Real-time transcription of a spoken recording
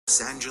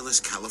Los Angeles,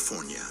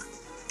 California,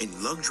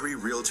 in luxury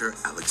realtor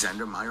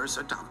Alexander Meyer's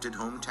adopted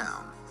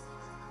hometown.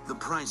 The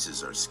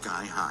prices are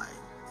sky high,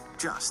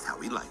 just how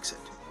he likes it.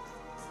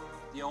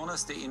 The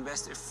owners, they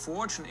invest a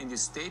fortune in these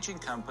staging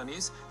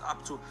companies,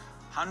 up to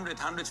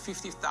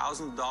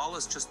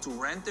 $150,000 just to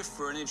rent the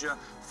furniture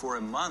for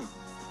a month.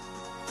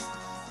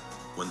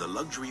 When the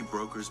luxury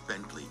broker's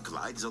Bentley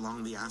glides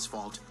along the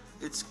asphalt,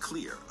 it's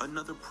clear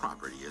another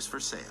property is for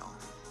sale.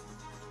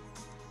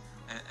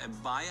 A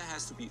buyer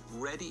has to be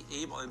ready,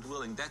 able, and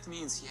willing. That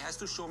means he has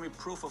to show me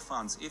proof of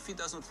funds. If he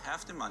doesn't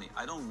have the money,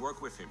 I don't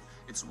work with him.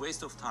 It's a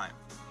waste of time.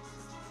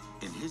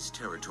 In his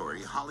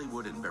territory,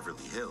 Hollywood and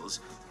Beverly Hills,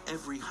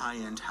 every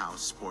high-end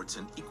house sports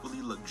an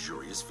equally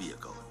luxurious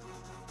vehicle.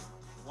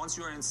 Once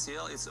you're in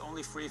sale, it's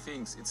only three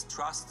things. It's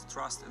trust,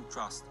 trust, and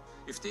trust.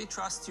 If they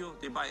trust you,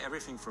 they buy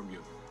everything from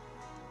you.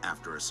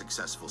 After a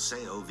successful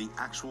sale, the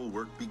actual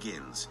work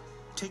begins,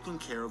 taking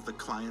care of the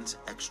client's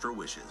extra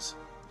wishes.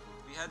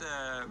 We had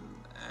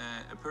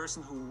a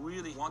person who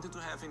really wanted to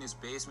have in his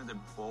basement a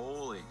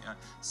bowling.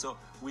 So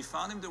we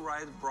found him the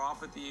right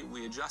property,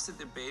 we adjusted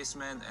the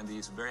basement, and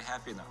he's very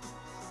happy now.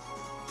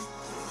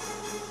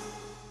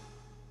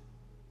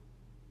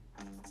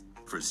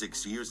 For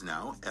 6 years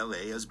now,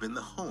 LA has been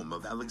the home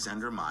of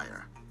Alexander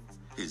Meyer.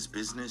 His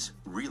business,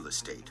 real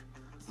estate,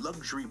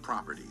 luxury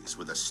properties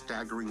with a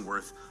staggering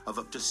worth of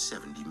up to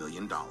 $70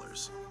 million.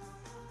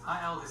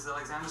 Hi Al, this is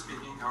Alexander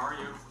speaking. How are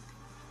you?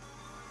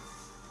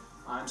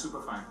 I'm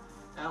super fine.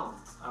 Al,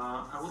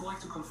 I would like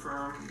to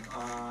confirm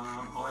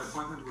our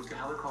appointment with the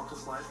helicopter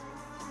flight.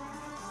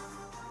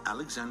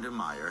 Alexander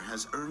Meyer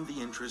has earned the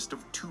interest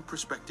of two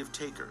prospective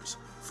takers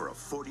for a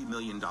 $40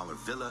 million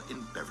villa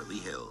in Beverly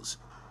Hills.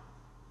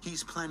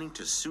 He's planning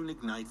to soon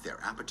ignite their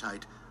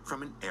appetite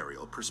from an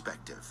aerial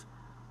perspective.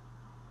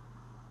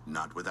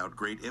 Not without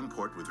great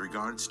import with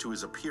regards to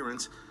his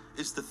appearance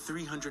is the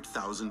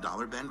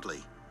 $300,000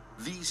 Bentley,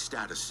 the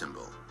status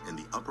symbol in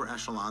the upper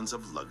echelons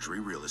of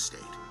luxury real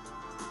estate.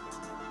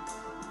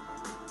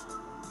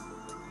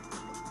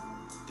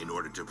 In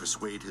order to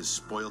persuade his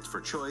spoilt for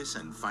choice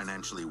and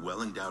financially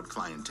well-endowed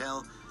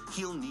clientele,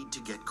 he'll need to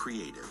get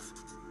creative.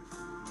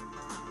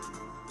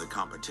 The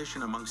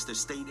competition amongst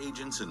estate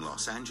agents in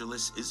Los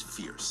Angeles is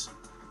fierce.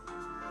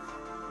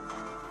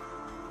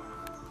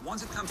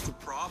 Once it comes to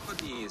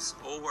properties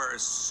over a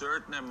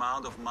certain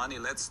amount of money,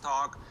 let's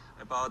talk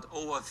about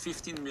over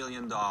 $15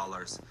 million.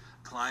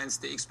 Clients,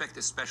 they expect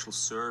a special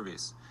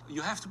service.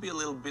 You have to be a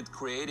little bit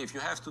creative. You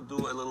have to do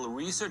a little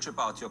research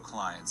about your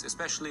clients.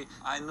 Especially,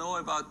 I know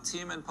about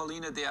Tim and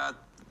Paulina, they are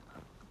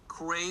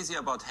crazy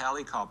about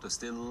helicopters.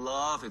 They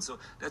love it. So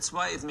that's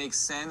why it makes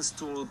sense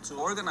to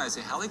organize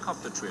a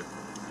helicopter trip.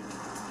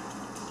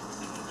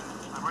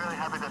 I'm really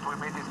happy that we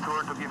made this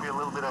tour to give you a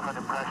little bit of an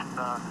impression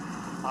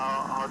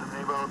how the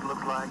neighborhood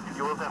looks like.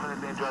 You will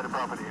definitely enjoy the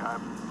property.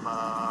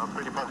 I'm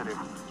pretty positive.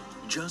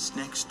 Just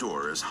next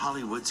door is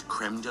Hollywood's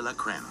creme de la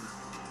creme.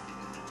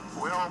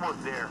 We're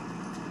almost there.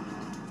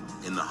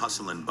 In the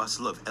hustle and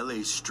bustle of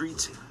LA's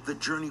streets, the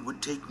journey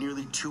would take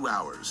nearly 2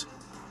 hours.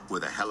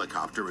 With a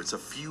helicopter, it's a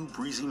few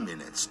breezy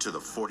minutes to the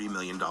 $40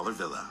 million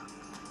villa.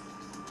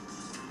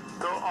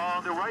 So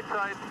on the right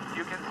side,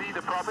 you can see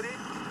the property.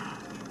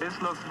 This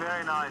looks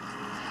very nice.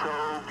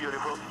 So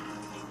beautiful.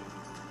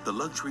 The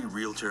luxury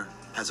realtor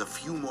has a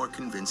few more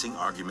convincing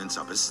arguments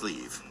up his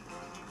sleeve.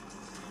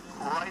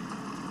 Right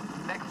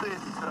next to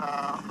it,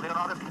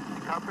 Leonardo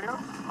DiCaprio.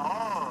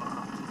 Oh,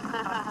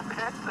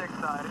 that's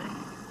exciting.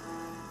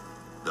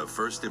 The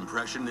first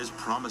impression is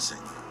promising.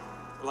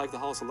 I like the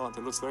house a lot.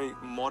 It looks very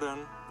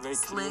modern, very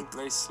clean,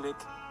 very slick.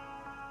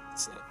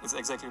 It's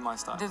exactly my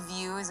style. The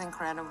view is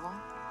incredible.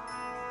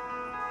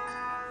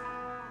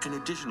 An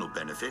additional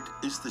benefit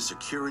is the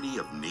security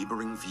of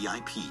neighboring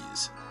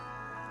VIPs.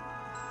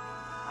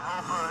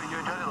 I hope you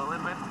enjoyed it a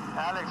little bit.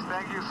 Alex,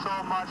 thank you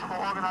so much for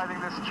organizing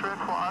this trip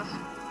for us.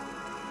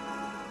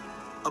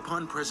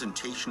 Upon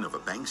presentation of a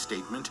bank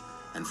statement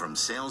and from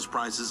sales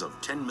prices of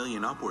 $10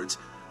 million upwards,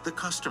 the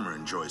customer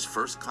enjoys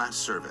first-class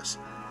service.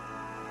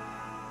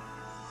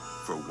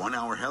 For 1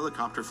 hour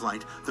helicopter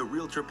flight, the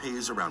realtor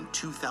pays around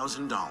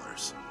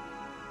 $2,000.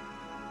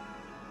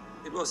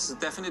 It was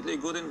definitely a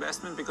good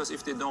investment because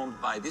if they don't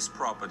buy this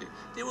property,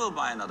 they will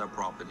buy another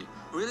property.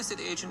 A real estate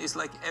agent is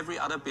like every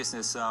other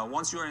business.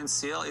 Once you're in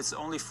sale, it's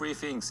only three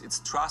things. It's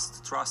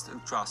trust, trust,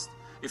 and trust.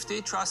 If they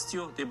trust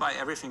you, they buy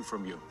everything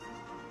from you.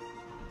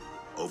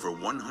 Over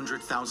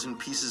 100,000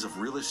 pieces of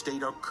real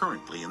estate are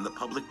currently in the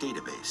public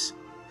database.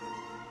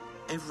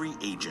 Every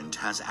agent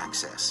has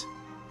access,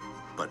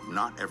 but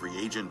not every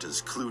agent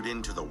is clued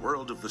into the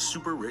world of the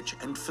super rich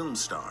and film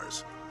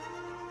stars.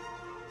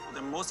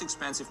 The most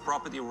expensive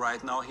property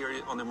right now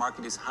here on the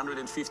market is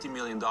 $150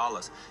 million.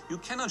 You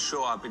cannot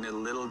show up in a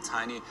little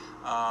tiny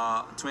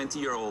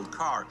 20-year-old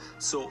car.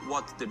 So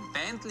what the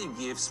Bentley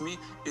gives me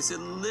is a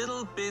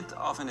little bit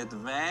of an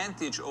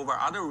advantage over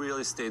other real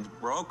estate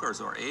brokers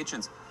or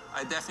agents.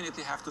 I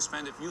definitely have to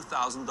spend a few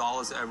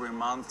 $1,000s every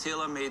month,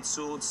 tailor-made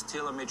suits,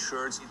 tailor-made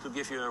shirts. To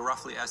give you a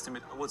roughly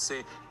estimate, I would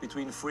say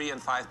between $3,000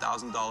 and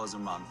 $5,000 a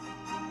month.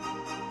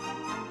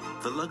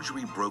 The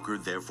luxury broker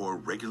therefore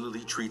regularly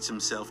treats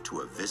himself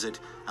to a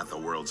visit at the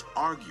world's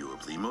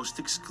arguably most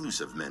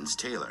exclusive men's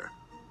tailor.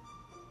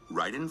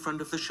 Right in front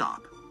of the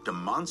shop,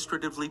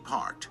 demonstratively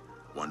parked,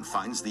 one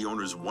finds the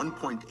owner's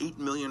 $1.8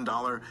 million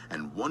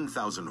and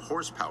 1,000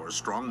 horsepower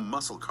strong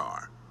muscle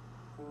car.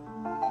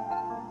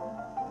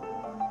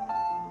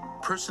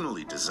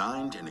 Personally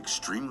designed and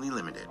extremely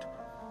limited,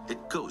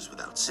 it goes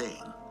without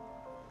saying.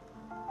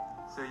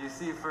 So you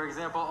see, for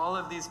example, all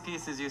of these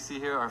pieces you see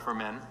here are for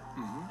men.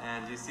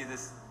 And you see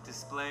this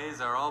displays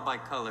are all by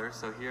color.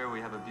 So here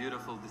we have a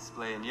beautiful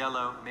display in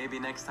yellow. Maybe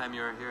next time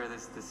you're here,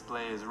 this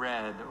display is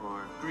red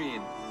or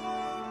green.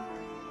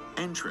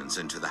 Entrance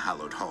into the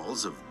hallowed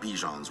halls of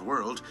Bijan's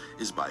world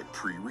is by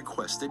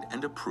pre-requested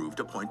and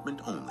approved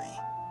appointment only.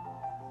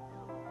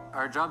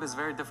 Our job is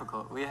very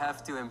difficult. We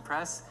have to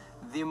impress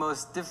the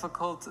most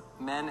difficult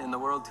men in the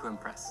world to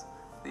impress.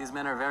 These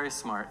men are very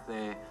smart.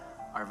 They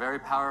are very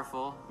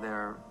powerful.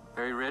 They're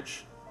very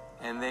rich,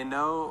 and they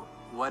know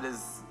what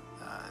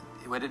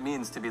it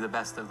means to be the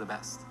best of the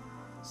best.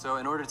 So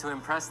in order to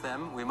impress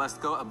them, we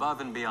must go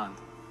above and beyond.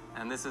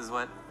 And this is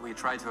what we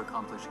try to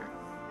accomplish here.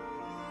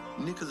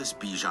 Nicholas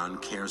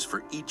Bijan cares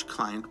for each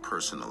client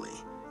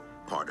personally.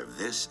 Part of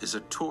this is a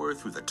tour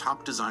through the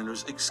top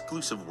designer's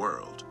exclusive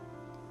world.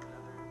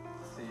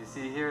 So you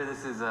see here,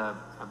 this is a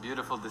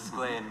beautiful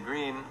display in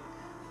green.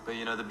 But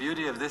you know, the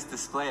beauty of this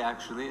display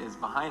actually is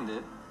behind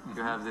it.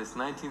 You have this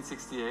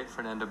 1968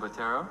 Fernando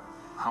Botero.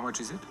 How much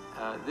is it?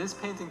 This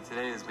painting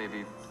today is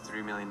maybe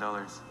 $3 million.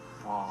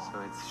 Wow.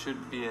 So it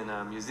should be in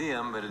a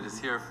museum, but it is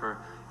here for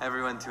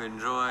everyone to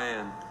enjoy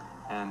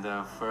and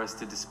for us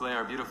to display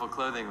our beautiful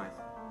clothing with.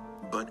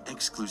 But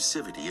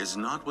exclusivity is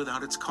not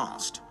without its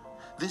cost.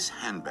 This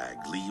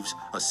handbag leaves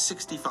a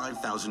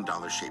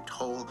 $65,000 shaped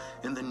hole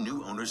in the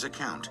new owner's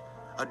account,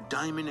 a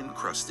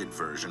diamond-encrusted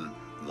version,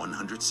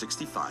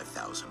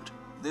 $165,000.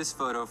 This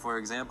photo, for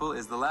example,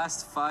 is the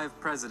last 5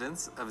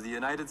 presidents of the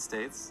United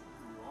States,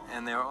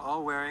 and they are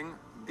all wearing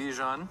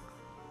Bijan.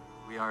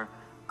 We are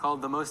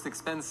called the most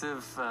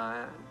expensive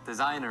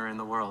designer in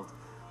the world.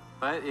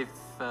 But if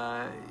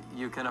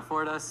you can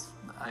afford us,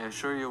 I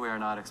assure you we are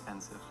not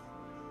expensive.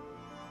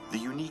 The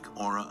unique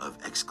aura of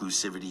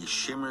exclusivity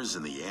shimmers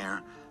in the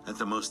air at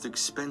the most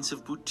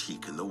expensive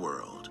boutique in the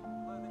world.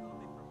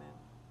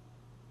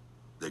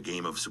 The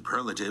game of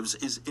superlatives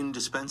is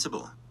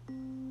indispensable.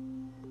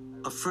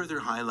 A further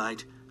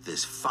highlight,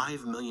 this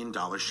 $5 million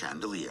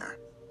chandelier.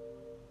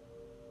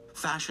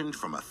 Fashioned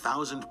from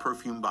 1,000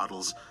 perfume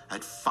bottles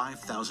at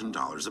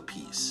 $5,000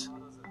 apiece.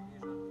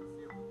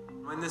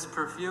 When this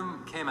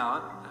perfume came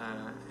out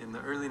in the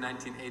early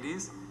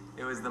 1980s,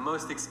 it was the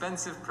most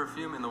expensive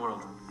perfume in the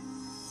world.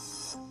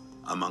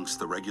 Amongst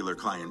the regular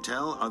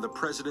clientele are the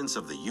presidents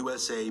of the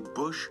USA,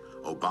 Bush,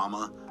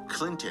 Obama,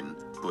 Clinton,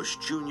 Bush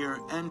Jr.,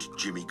 and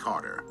Jimmy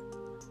Carter.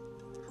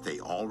 They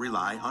all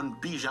rely on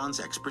Bijan's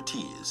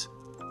expertise.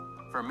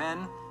 For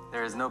men,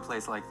 there is no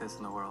place like this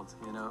in the world.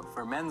 You know,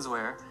 for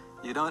menswear,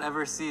 you don't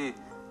ever see,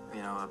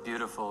 you know, a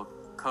beautiful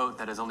coat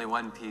that is only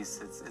one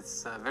piece.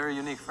 It's very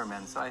unique for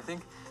men. So I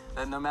think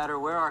that no matter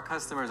where our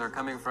customers are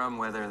coming from,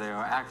 whether they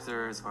are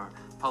actors or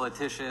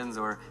politicians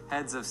or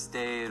heads of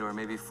state or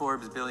maybe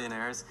Forbes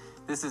billionaires,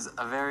 this is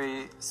a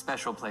very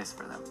special place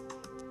for them.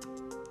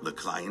 The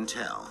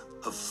clientele,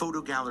 a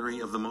photo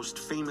gallery of the most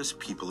famous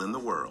people in the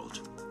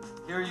world.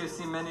 Here you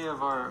see many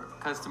of our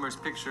customers'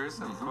 pictures,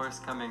 of course,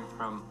 coming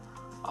from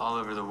all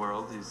over the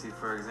world. You see,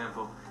 for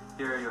example,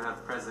 here you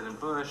have President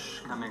Bush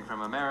coming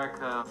from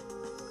America.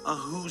 A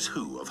who's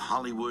who of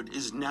Hollywood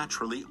is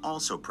naturally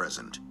also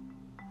present.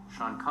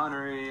 Sean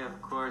Connery, of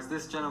course.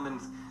 This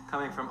gentleman's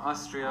coming from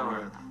Austria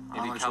or maybe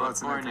Arnold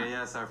California. Schwarzenegger.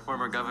 Yes, our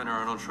former governor,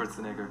 Arnold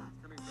Schwarzenegger.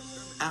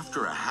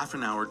 After a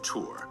half-an-hour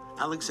tour,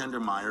 Alexander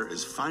Meyer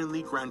is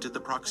finally granted the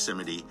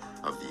proximity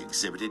of the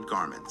exhibited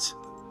garments.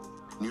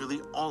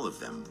 Nearly all of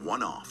them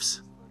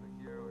one-offs.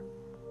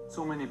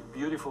 So many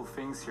beautiful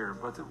things here,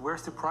 but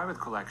where's the private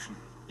collection?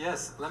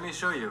 Yes, let me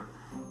show you.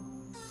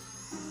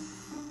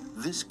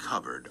 This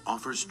cupboard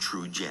offers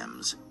true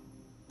gems,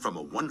 from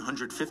a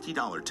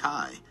 $150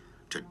 tie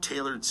to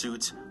tailored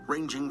suits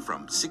ranging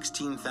from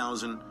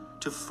 $16,000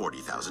 to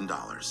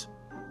 $40,000.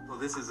 Well,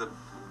 this is a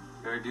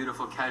very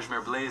beautiful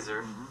cashmere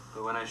blazer,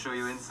 but when I show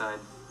you inside,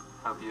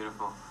 how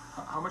beautiful.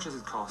 How much does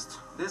it cost?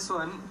 This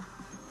one,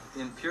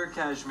 in pure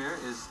cashmere,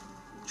 is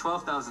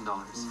 $12,000.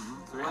 So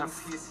we One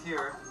have piece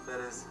here that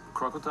is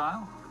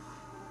crocodile.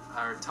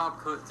 our top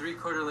coat,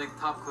 3/4 length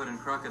top coat in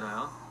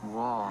crocodile.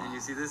 Wow. And you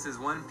see this is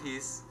one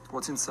piece.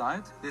 What's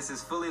inside? This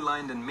is fully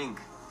lined in mink,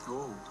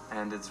 Oh,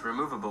 and it's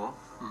removable.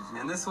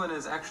 And this one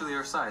is actually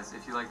your size,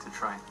 if you like to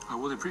try. I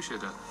would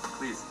appreciate that.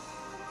 Please.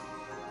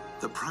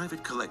 The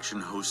private collection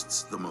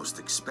hosts the most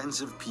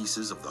expensive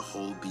pieces of the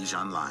whole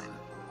Bijan line.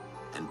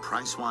 And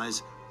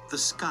price-wise, the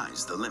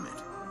sky's the limit.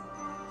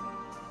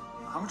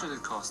 How much does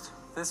it cost?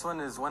 This one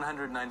is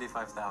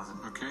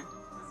 $195,000. Okay.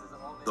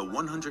 The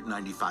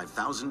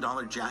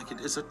 $195,000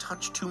 jacket is a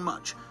touch too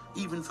much,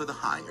 even for the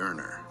high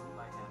earner.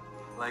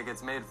 Like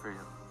it's made for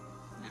you.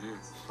 It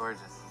is.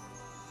 Gorgeous.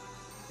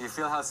 You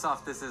feel how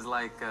soft this is,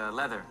 like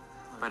leather.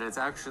 but it's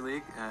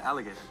actually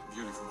alligator.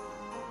 Beautiful.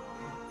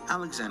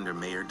 Alexander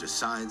Mayer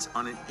decides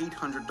on an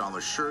 $800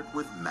 shirt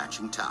with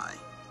matching tie.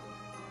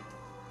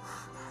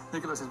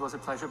 Nicholas, it was a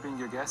pleasure being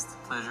your guest.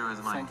 Pleasure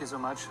was mine. Thank you so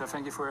much.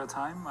 Thank you for your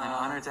time. An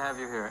honor to have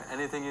you here.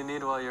 Anything you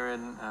need while you're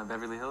in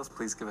Beverly Hills,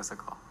 please give us a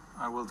call.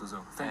 I will do so.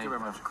 Thank you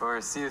very much. Of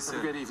course. See you soon.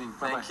 Have a good evening.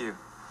 Bye-bye. Thank you.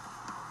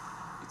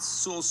 It's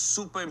so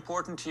super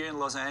important here in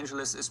Los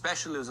Angeles,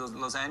 especially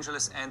Los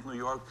Angeles and New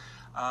York.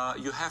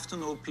 You have to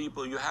know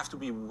people, you have to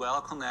be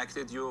well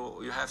connected,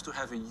 you have to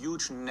have a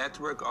huge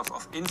network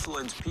of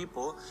influenced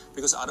people,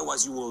 because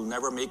otherwise you will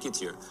never make it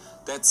here.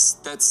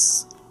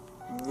 That's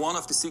one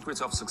of the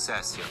secrets of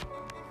success here.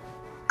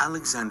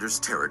 Alexander's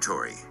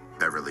territory,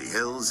 Beverly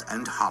Hills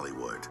and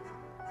Hollywood.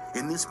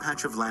 In this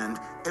patch of land,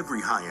 every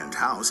high-end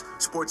house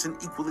sports an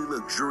equally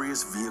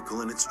luxurious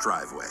vehicle in its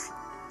driveway.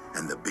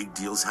 And the big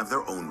deals have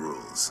their own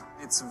rules.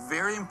 It's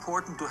very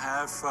important to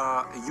have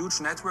a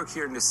huge network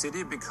here in the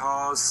city,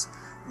 because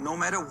no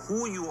matter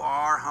who you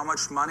are, how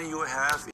much money you have,